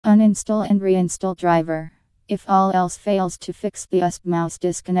Uninstall and reinstall driver. If all else fails to fix the USB mouse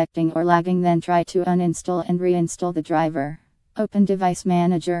disconnecting or lagging, then try to uninstall and reinstall the driver. Open Device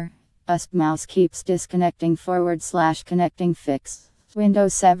Manager. USB mouse keeps disconnecting / connecting fix.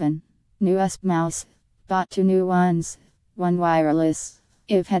 Windows 7. New USB mouse. Bought 2 new ones. One wireless.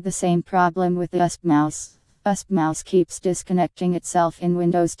 I've had the same problem with the USB mouse. USB mouse keeps disconnecting itself in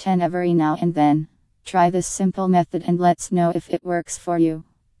Windows 10 every now and then. Try this simple method and let's know if it works for you.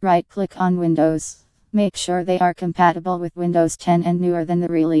 Right-click on Windows. Make sure they are compatible with Windows 10 and newer than the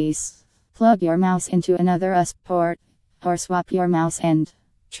release. Plug your mouse into another USB port, or swap your mouse end.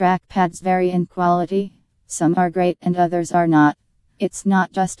 Trackpads vary in quality. Some are great and others are not. It's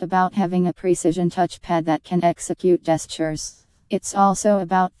not just about having a precision touchpad that can execute gestures. It's also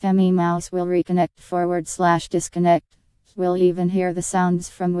about the mouse will reconnect / disconnect. We'll even hear the sounds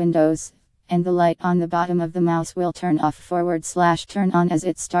from Windows. And the light on the bottom of the mouse will turn off / turn on as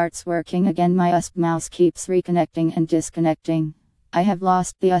it starts working again. My USB mouse keeps reconnecting and disconnecting. I have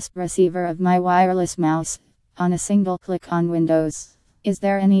lost the USB receiver of my wireless mouse. On a single click on Windows. Is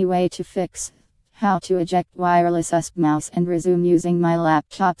there any way to fix? How to eject wireless USB mouse and resume using my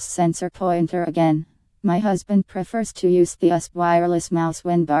laptop's sensor pointer again. My husband prefers to use the USB wireless mouse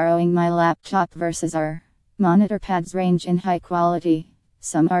when borrowing my laptop versus our monitor pads range in high quality.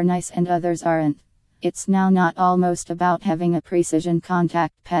 Some are nice and others aren't. It's now not almost about having a precision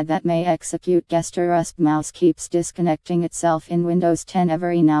contact pad that may execute gesture. USB mouse keeps disconnecting itself in Windows 10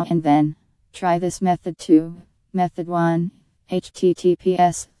 every now and then. Try this method too. Method 1.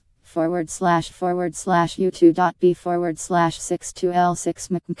 https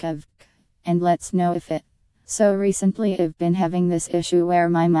 /u2.b/62l6mkv. And let's know if it. So recently I've been having this issue where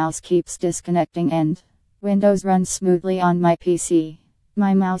my mouse keeps disconnecting and Windows runs smoothly on my PC.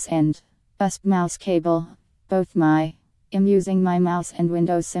 My mouse and USB mouse cable, both I'm using my mouse and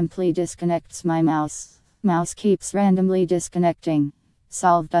Windows simply disconnects my mouse. Mouse keeps randomly disconnecting.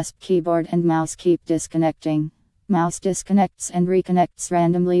 Solved. USB keyboard and mouse keep disconnecting. Mouse disconnects and reconnects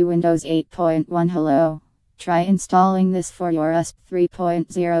randomly. Windows 8.1. Hello. Try installing this for your USB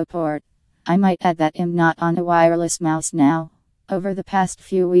 3.0 port. I might add that I'm not on a wireless mouse now. Over the past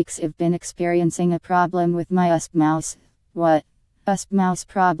few weeks I've been experiencing a problem with my USB mouse. What? USB mouse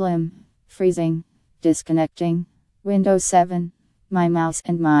problem. Freezing. Disconnecting. Windows 7. My mouse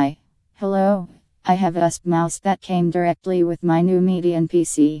and my. Hello. I have a USB mouse that came directly with my new Median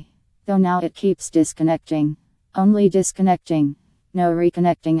PC. Though now it keeps disconnecting. Only disconnecting. No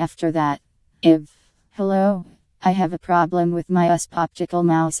reconnecting after that. Hello. I have a problem with my USB optical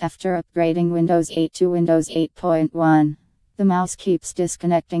mouse after upgrading Windows 8 to Windows 8.1. The mouse keeps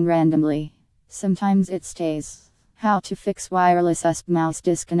disconnecting randomly. Sometimes it stays. How to fix wireless USB mouse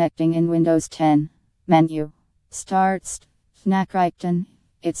disconnecting in Windows 10. Menu. Start. Nachrichten.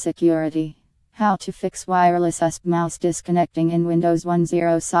 It's security. How to fix wireless USB mouse disconnecting in Windows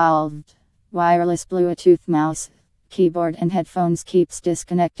 10. Solved. Wireless Bluetooth mouse, keyboard and headphones keeps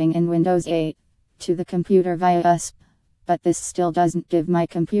disconnecting in Windows 8. To the computer via USB. But this still doesn't give my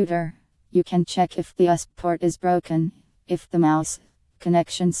computer. You can check if the USB port is broken. If the mouse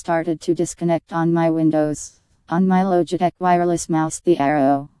connection started to disconnect on my Windows. On my Logitech wireless mouse, the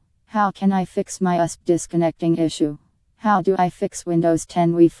Arrow. How can I fix my USB disconnecting issue? How do I fix Windows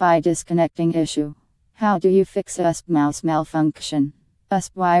 10 Wi-Fi disconnecting issue? How do you fix a USB mouse malfunction?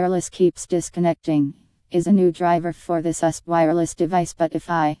 USB wireless keeps disconnecting. Is a new driver for this USB wireless device, but if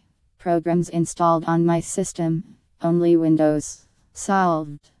I programs installed on my system, only Windows.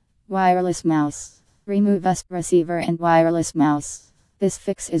 Solved. Wireless mouse. Remove USB receiver and wireless mouse. This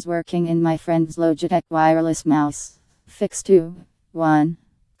fix is working in my friend's Logitech wireless mouse. Fix 2. 1.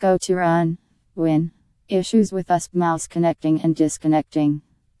 Go to Run. Win. Issues with USB mouse connecting and disconnecting.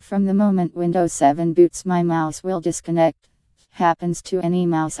 From the moment Windows 7 boots, my mouse will disconnect. Happens to any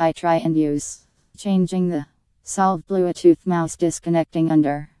mouse I try and use. Changing the solved Bluetooth mouse disconnecting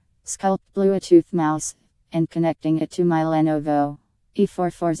under Sculpt Bluetooth mouse and connecting it to my Lenovo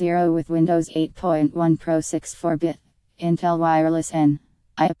E440 with Windows 8.1 Pro 64-bit. Intel Wireless N.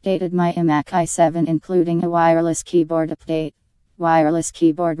 I updated my iMac i7 including a wireless keyboard update. Wireless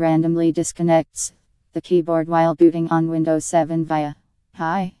keyboard randomly disconnects the keyboard while booting on Windows 7 via.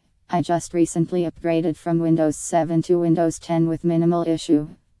 Hi, I just recently upgraded from Windows 7 to Windows 10 with minimal issue,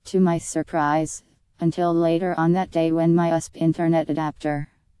 to my surprise, until later on that day when my USB internet adapter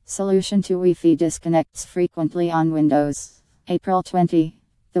solution to Wi-Fi disconnects frequently on Windows. April 20.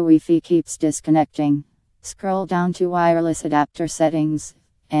 The Wi-Fi keeps disconnecting. Scroll down to wireless adapter settings,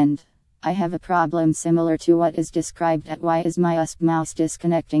 and I have a problem similar to what is described at why is my USB mouse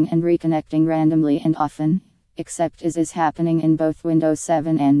disconnecting and reconnecting randomly and often. except as is happening in both Windows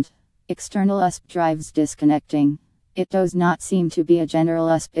 7 and external USB drives disconnecting. It does not seem to be a general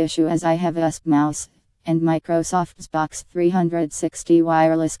USB issue, as I have a USB mouse and Microsoft's Box 360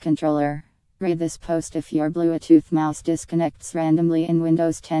 wireless controller. Read this post if your Bluetooth mouse disconnects randomly in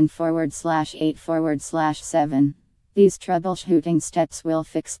Windows 10/8/7. These troubleshooting steps will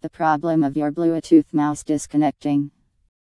fix the problem of your Bluetooth mouse disconnecting.